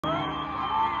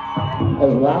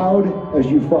as loud as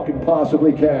you fucking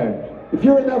possibly can. If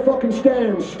you're in that fucking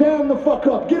stand, stand the fuck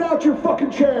up. Get out your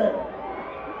fucking chair.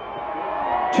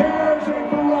 Chairs ain't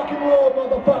for rock and roll,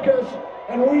 motherfuckers.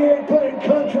 And we ain't playing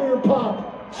country or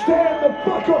pop. Stand the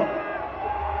fuck up.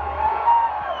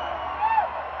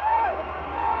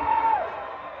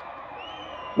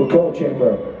 We're Coal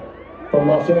Chamber from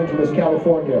Los Angeles,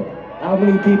 California. How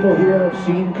many people here have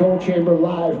seen Coal Chamber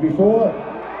live before?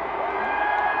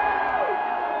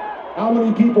 How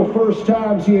many people first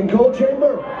time seeing Coal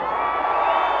Chamber?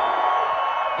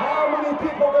 How many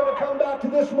people are gonna come back to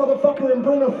this motherfucker and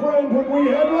bring a friend when we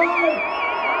headline?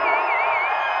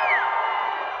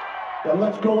 Then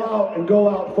let's go out and go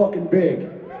out fucking big.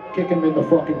 Kick him in the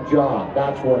fucking jaw.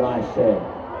 That's what I said.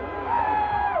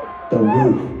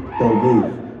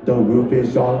 The roof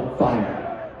is on fire.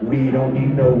 We don't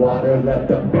need no water, let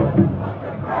the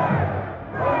motherfucker burn.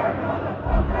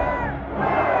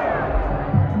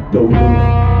 The roof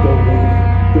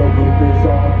is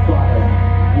on fire.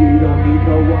 We don't need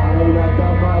no water, let the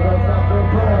motherfucker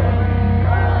burn.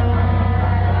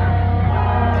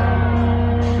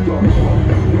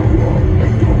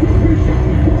 The